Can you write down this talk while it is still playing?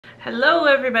Hello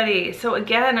everybody. So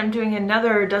again, I'm doing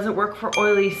another does it work for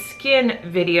oily skin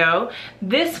video.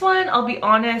 This one, I'll be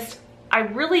honest, I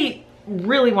really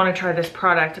want to try this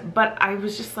product, but I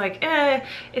was just like,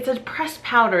 it's a pressed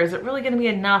powder. Is it really going to be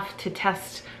enough to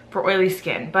test for oily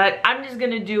skin? But I'm just going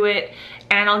to do it,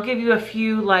 and I'll give you a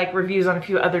few reviews on a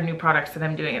few other new products that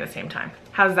I'm doing at the same time.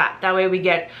 How's that? That way we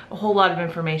get a whole lot of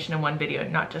information in one video,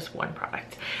 not just one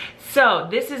product. So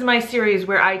this is my series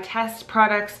where I test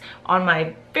products on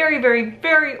my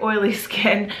very oily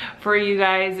skin for you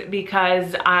guys,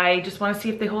 because I just want to see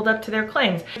if they hold up to their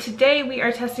claims. Today we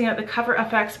are testing out the Cover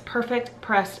FX Perfect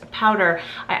Pressed Powder.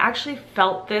 I actually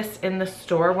felt this in the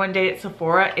store one day at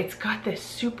Sephora. It's got this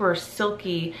super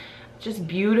silky, just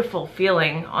beautiful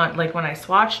feeling on when I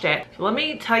swatched it. So let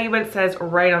me tell you what it says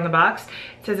right on the box.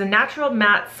 It says a natural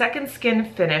matte second skin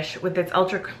finish with its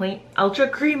ultra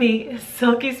creamy,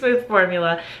 silky smooth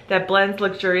formula that blends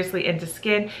luxuriously into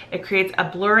skin. It creates a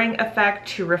blurring effect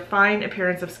to refine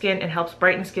appearance of skin and helps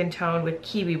brighten skin tone with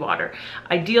kiwi water.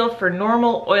 Ideal for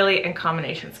normal, oily, and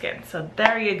combination skin. So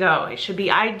there you go. It should be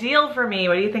ideal for me.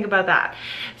 What do you think about that?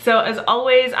 So as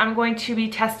always, I'm going to be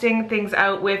testing things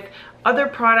out with other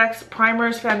products,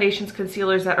 primers, foundations,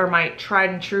 concealers that are my tried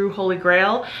and true holy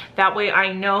grail. That way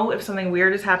I know if something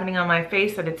weird is happening on my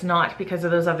face that it's not because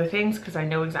of those other things, because I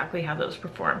know exactly how those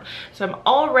perform. So I'm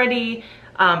already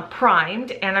primed,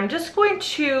 and I'm just going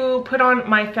to put on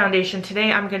my foundation.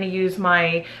 Today I'm going to use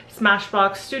my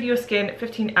Smashbox Studio Skin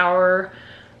 15 hour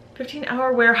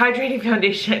wear hydrating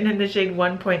foundation in the shade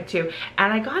 1.2,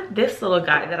 and I got this little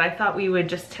guy that I thought we would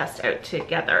just test out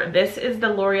together. This is the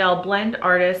L'Oreal Blend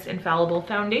Artist Infallible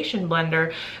Foundation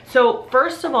Blender. So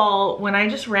first of all, when I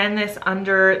just ran this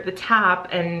under the tap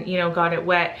and got it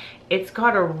wet, it's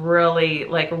got a really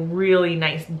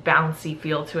nice bouncy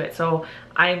feel to it. So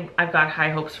I've got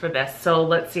high hopes for this. So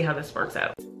let's see how this works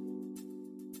out.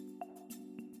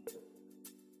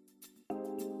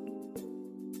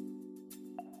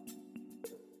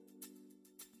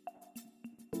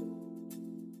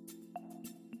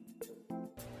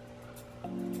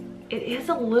 It is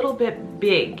a little bit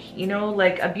big,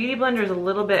 like a beauty blender is a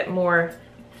little bit more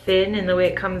thin in the way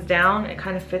it comes down. It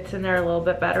kind of fits in there a little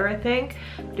bit better, I think.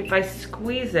 But if I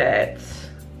squeeze it,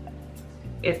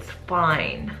 it's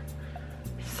fine.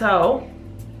 So,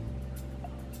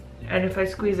 and if I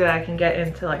squeeze it, I can get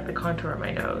into the contour of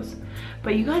my nose.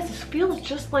 But you guys, this feels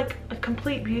just like a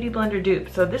complete beauty blender dupe.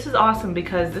 So this is awesome,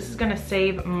 because this is gonna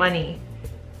save money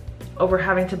over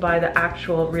having to buy the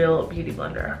actual real beauty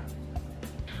blender.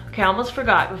 Okay, I almost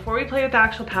forgot. Before we play with the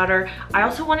actual powder, I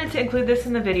also wanted to include this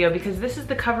in the video because this is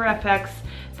the Cover FX,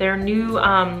 their new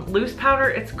loose powder.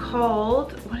 It's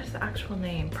called, what is the actual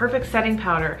name? Perfect Setting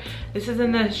Powder. This is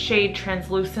in the shade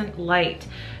Translucent Light.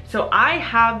 So I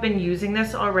have been using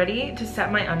this already to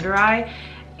set my under eye,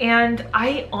 and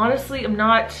I honestly am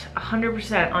not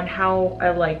 100% on how I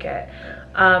like it.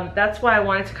 That's why I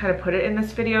wanted to kind of put it in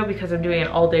this video, because I'm doing an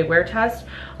all-day wear test.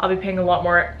 I'll be paying a lot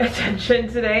more attention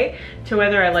today to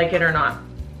whether I like it or not.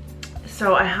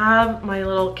 So I have my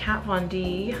little Kat Von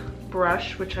D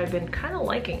brush, which I've been kind of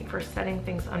liking for setting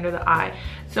things under the eye.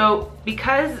 So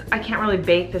because I can't really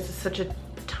bake, this is such a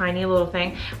tiny little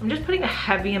thing, I'm just putting a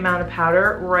heavy amount of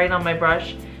powder right on my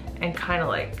brush and kind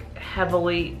of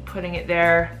heavily putting it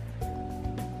there.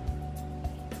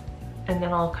 And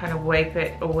then I'll kind of wipe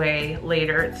it away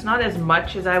later. It's not as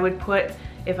much as I would put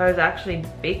if I was actually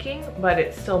baking, but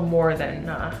it's still more than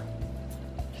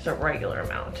just a regular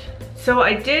amount. So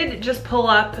I did just pull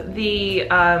up the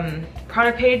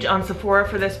product page on Sephora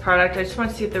for this product. I just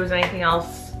wanted to see if there was anything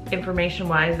else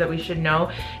information-wise that we should know.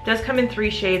 It does come in 3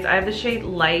 shades. I have the shade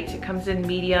Light. It comes in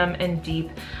medium and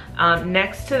deep.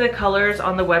 Next to the colors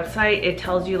on the website, it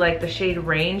tells you the shade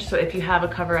range. So if you have a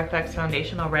Cover FX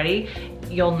foundation already,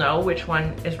 you'll know which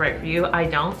one is right for you. I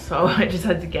don't, so I just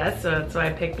had to guess. So that's why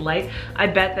I picked Light. I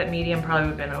bet that medium probably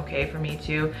would have been okay for me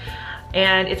too.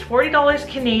 And it's $40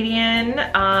 Canadian.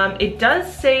 It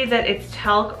does say that it's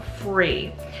talc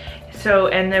free. So,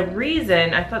 and the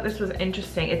reason, I thought this was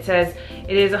interesting, it says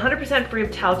it is 100% free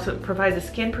of talc, so it provides a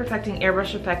skin perfecting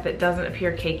airbrush effect that doesn't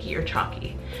appear cakey or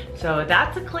chalky. So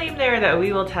that's a claim there that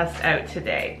we will test out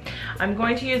today. I'm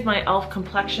going to use my e.l.f.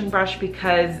 complexion brush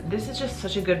because this is just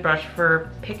such a good brush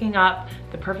for picking up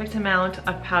the perfect amount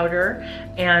of powder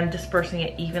and dispersing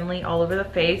it evenly all over the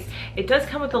face. It does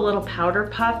come with a little powder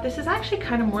puff. This is actually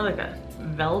kind of more like a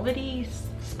velvety,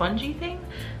 spongy thing,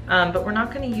 but we're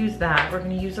not going to use that. We're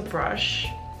going to use a brush.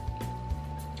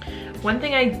 One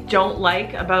thing I don't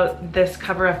like about this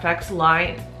Cover FX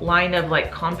line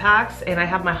of compacts, and I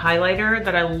have my highlighter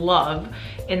that I love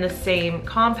in the same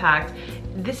compact,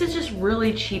 this is just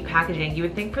really cheap packaging. You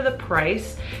would think for the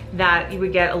price that you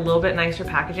would get a little bit nicer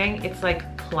packaging. It's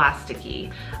like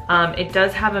plasticky. It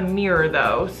does have a mirror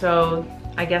though, so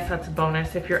I guess that's a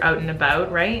bonus if you're out and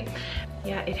about, right?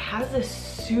 Yeah, it has this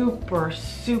super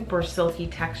silky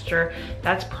texture.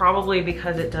 That's probably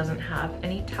because it doesn't have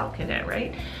any talc in it,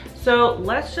 right? So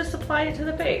let's just apply it to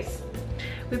the face.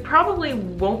 We probably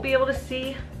won't be able to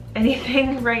see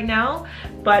anything right now,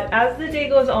 but as the day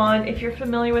goes on, if you're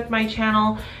familiar with my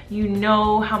channel, you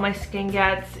know how my skin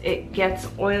gets. It gets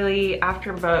oily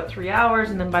after about 3 hours,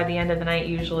 and then by the end of the night,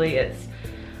 usually it's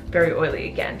very oily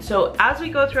again. So as we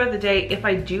go throughout the day, if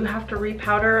I do have to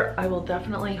repowder, I will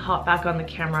definitely hop back on the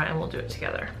camera and we'll do it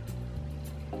together.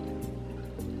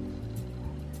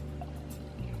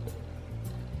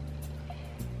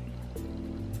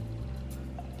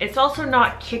 It's also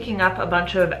not kicking up a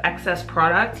bunch of excess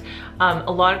product.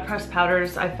 A lot of pressed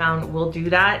powders I found will do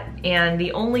that, and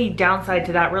the only downside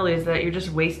to that really is that you're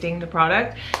just wasting the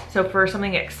product. So for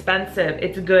something expensive,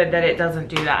 it's good that it doesn't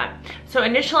do that. So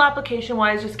initial application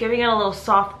wise, just giving it a little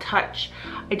soft touch.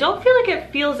 I don't feel like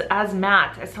it feels as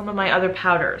matte as some of my other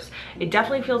powders. It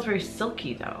definitely feels very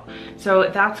silky though,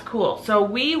 so that's cool. So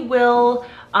we will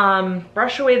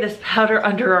brush away this powder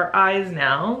under our eyes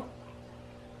now.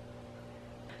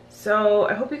 So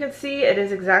I hope you can see it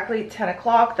is exactly 10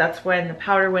 o'clock. That's when the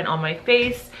powder went on my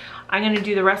face. I'm gonna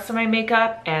do the rest of my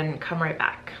makeup and come right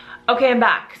back. Okay, I'm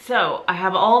back. So I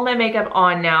have all my makeup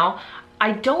on now.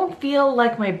 I don't feel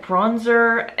like my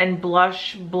bronzer and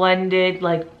blush blended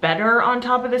like better on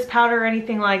top of this powder or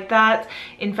anything like that.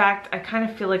 In fact, I kind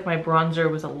of feel like my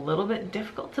bronzer was a little bit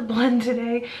difficult to blend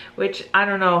today, which I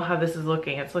don't know how this is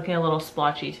looking. It's looking a little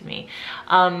splotchy to me.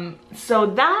 So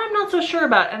that I'm not so sure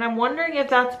about, and I'm wondering if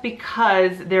that's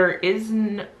because there is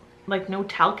like no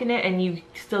talc in it and you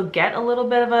still get a little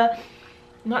bit of a,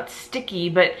 not sticky,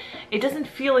 but it doesn't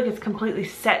feel like it's completely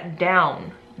set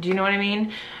down. Do you know what I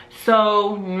mean?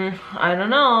 So, I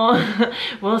don't know.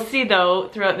 We'll see though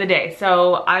throughout the day.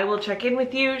 So I will check in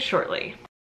with you shortly.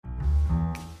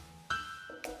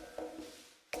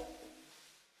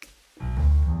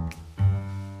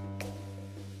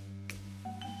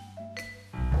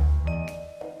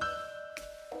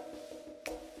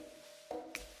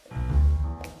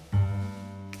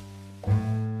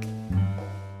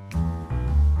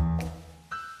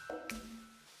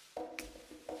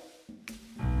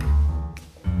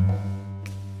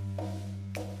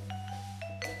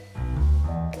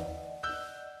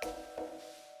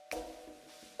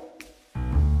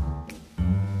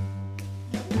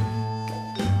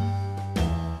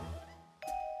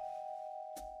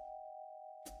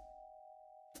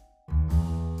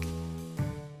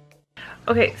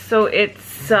 Okay, so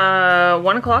it's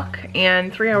 1 o'clock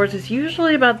and 3 hours is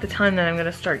usually about the time that I'm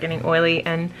gonna start getting oily,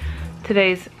 and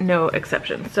today's no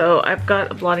exception. So I've got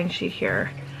a blotting sheet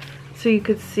here. So you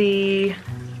could see,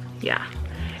 yeah,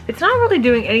 it's not really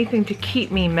doing anything to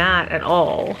keep me matte at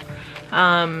all.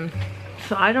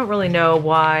 So I don't really know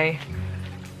why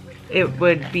it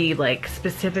would be like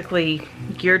specifically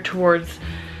geared towards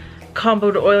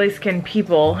combo to oily skin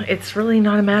people. It's really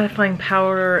not a mattifying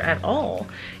powder at all.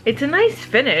 It's a nice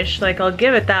finish, like I'll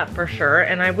give it that for sure,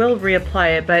 and I will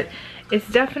reapply it, but it's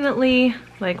definitely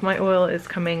like my oil is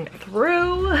coming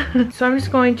through. So I'm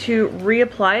just going to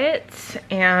reapply it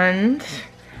and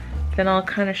then I'll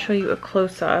kind of show you a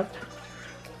close-up.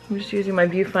 I'm just using my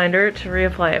viewfinder to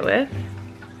reapply it with.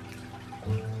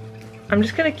 I'm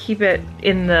just gonna keep it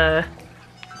in the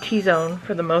T-zone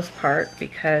for the most part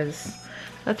because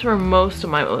that's where most of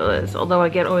my oil is, although I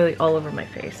get oily all over my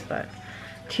face, but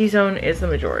T-zone is the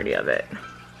majority of it.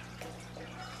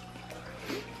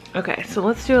 Okay, so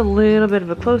let's do a little bit of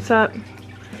a close-up.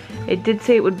 It did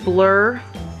say it would blur.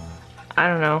 I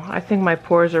don't know, I think my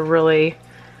pores are really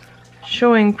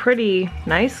showing pretty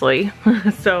nicely.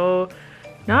 So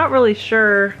not really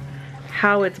sure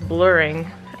how it's blurring.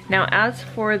 Now as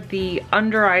for the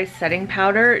under eye setting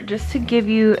powder, just to give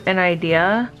you an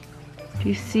idea, do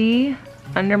you see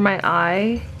under my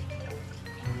eye?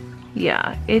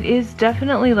 Yeah, it is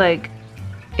definitely like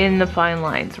in the fine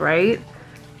lines, right?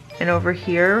 And over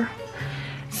here.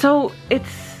 So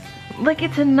it's like,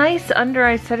 it's a nice under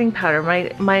eye setting powder.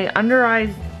 My under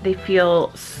eyes, they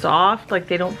feel soft, like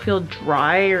they don't feel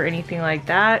dry or anything like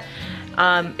that.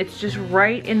 It's just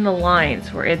right in the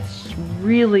lines where it's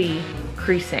really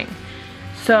creasing.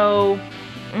 So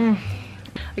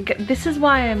this is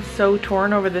why I'm so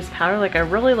torn over this powder. Like I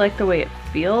really like the way it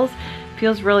feels. It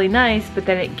feels really nice, but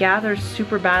then it gathers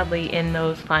super badly in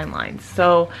those fine lines.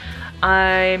 So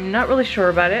I'm not really sure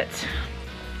about it.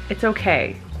 It's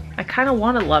okay. I kind of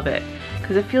want to love it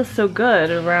because it feels so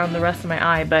good around the rest of my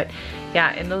eye, but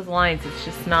yeah, in those lines, it's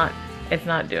just not, it's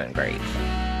not doing great.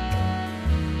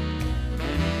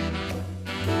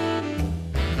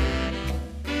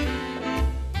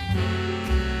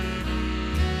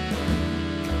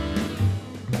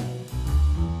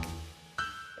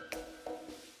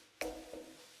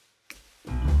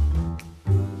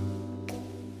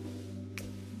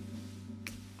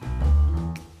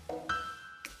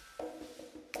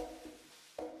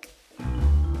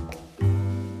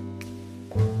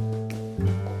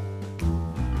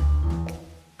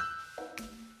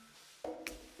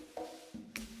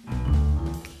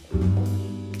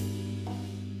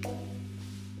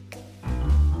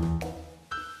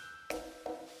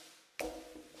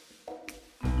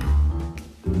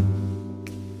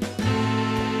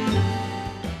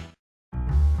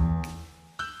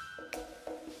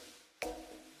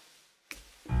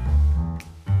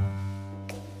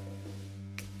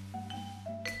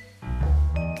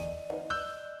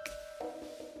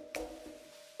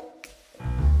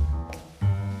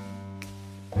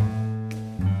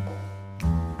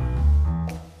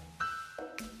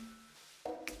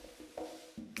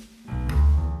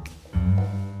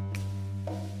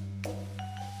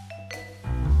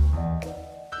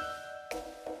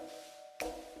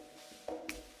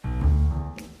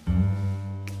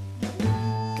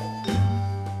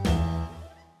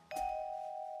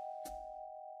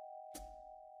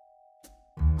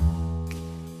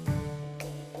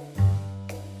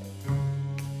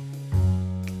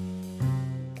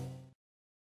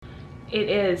 It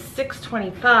is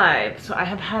 6:25, so I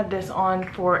have had this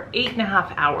on for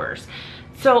 8.5 hours.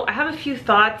 So I have a few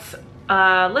thoughts.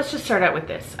 Let's just start out with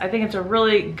this. I think it's a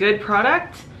really good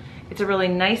product. It's a really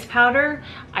nice powder.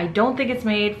 I don't think it's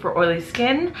made for oily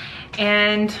skin,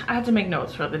 and I have to make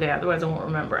notes throughout the day, otherwise I won't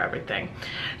remember everything.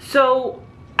 So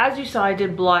as you saw, I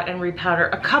did blot and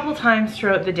repowder a couple times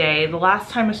throughout the day. The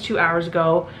last time was 2 hours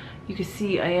ago. You can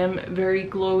see I am very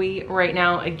glowy right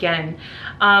now again.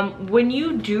 When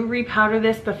you do repowder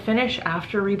this, the finish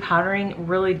after repowdering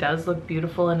really does look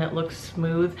beautiful and it looks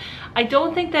smooth. I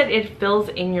don't think that it fills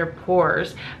in your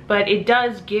pores, but it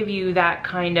does give you that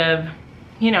kind of,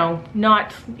 you know,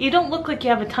 you don't look like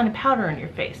you have a ton of powder on your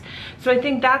face. So I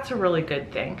think that's a really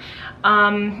good thing.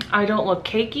 I don't look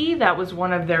cakey. That was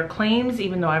one of their claims,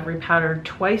 even though I've repowdered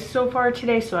twice so far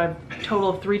today. So I've a total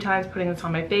of 3 times putting this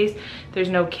on my face. There's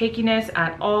no cakiness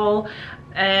at all.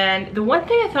 And the one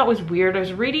thing I thought was weird, I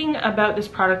was reading about this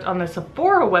product on the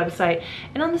Sephora website,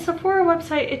 and on the Sephora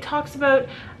website it talks about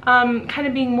kind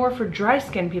of being more for dry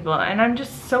skin people, and I'm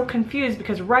just so confused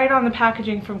because right on the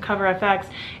packaging from CoverFX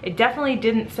it definitely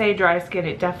didn't say dry skin,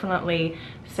 it definitely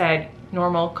said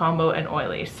normal, combo, and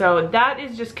oily. So that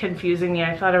is just confusing me.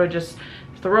 I thought I would just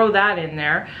throw that in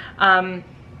there.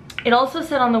 It also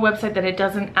said on the website that it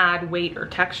doesn't add weight or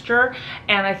texture,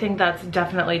 and I think that's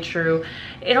definitely true.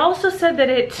 It also said that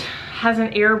it has an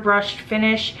airbrushed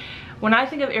finish. When I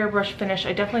think of airbrush finish,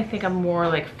 I definitely think I'm more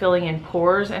like filling in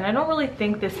pores, and I don't really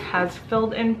think this has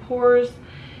filled in pores.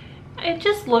 It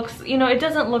just looks, you know, it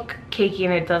doesn't look cakey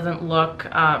and it doesn't look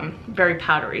very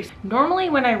powdery.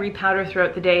 Normally when I repowder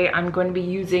throughout the day, I'm going to be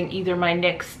using either my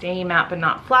NYX Stay Matte But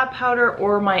Not Flat powder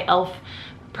or my e.l.f.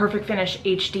 Perfect Finish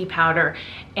HD powder,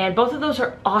 and both of those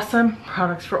are awesome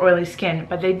products for oily skin,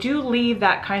 but they do leave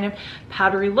that kind of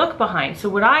powdery look behind. So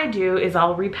what I do is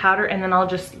I'll repowder and then I'll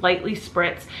just lightly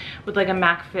spritz with like a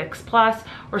MAC Fix Plus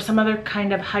or some other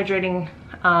kind of hydrating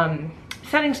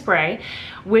setting spray,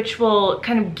 which will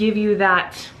kind of give you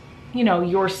that, you know,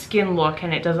 your skin look,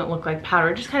 and it doesn't look like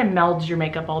powder. It just kind of melds your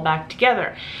makeup all back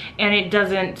together, and it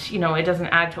doesn't, you know, it doesn't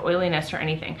add to oiliness or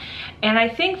anything. And I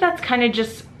think that's kind of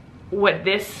just what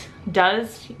this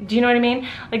does. Do you know what I mean?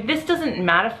 Like, this doesn't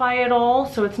mattify at all,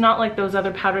 so it's not like those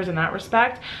other powders in that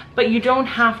respect, but you don't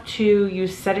have to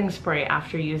use setting spray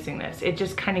after using this. It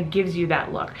just kind of gives you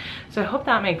that look. So I hope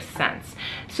that makes sense.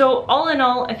 So all in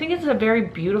all, I think it's a very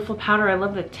beautiful powder. I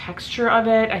love the texture of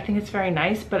it. I think it's very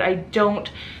nice, but I don't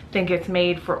think it's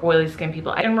made for oily skin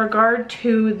people. In regard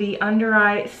to the under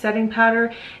eye setting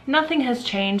powder, nothing has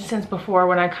changed since before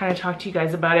when I kind of talked to you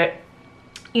guys about it.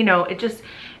 You know, it just,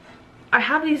 I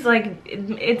have these like,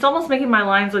 it's almost making my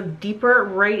lines look deeper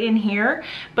right in here,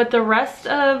 but the rest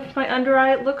of my under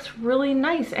eye looks really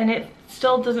nice, and it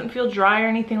still doesn't feel dry or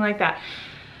anything like that.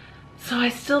 So I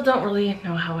still don't really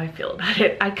know how I feel about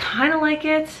it. I kind of like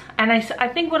it, and I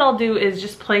think what I'll do is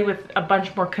just play with a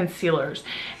bunch more concealers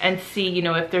and see, you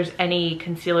know, if there's any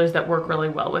concealers that work really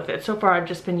well with it. So far I've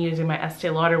just been using my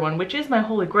Estee Lauder one, which is my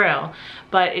holy grail,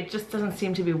 but it just doesn't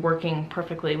seem to be working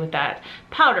perfectly with that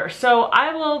powder. So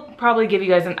I will probably give you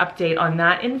guys an update on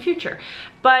that in the future.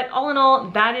 But all in all,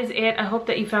 that is it. I hope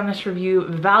that you found this review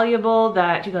valuable,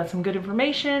 that you got some good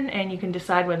information and you can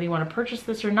decide whether you want to purchase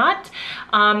this or not.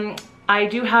 I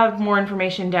do have more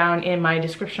information down in my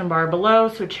description bar below,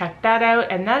 so check that out.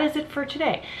 And that is it for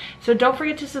today. So don't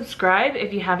forget to subscribe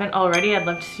if you haven't already. I'd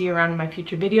love to see you around in my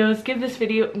future videos. Give this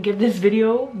video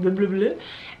blah, blah, blah,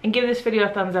 and give this video a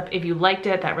thumbs up if you liked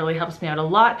it. That really helps me out a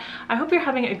lot. I hope you're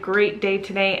having a great day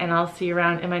today, and I'll see you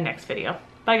around in my next video.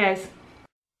 Bye guys.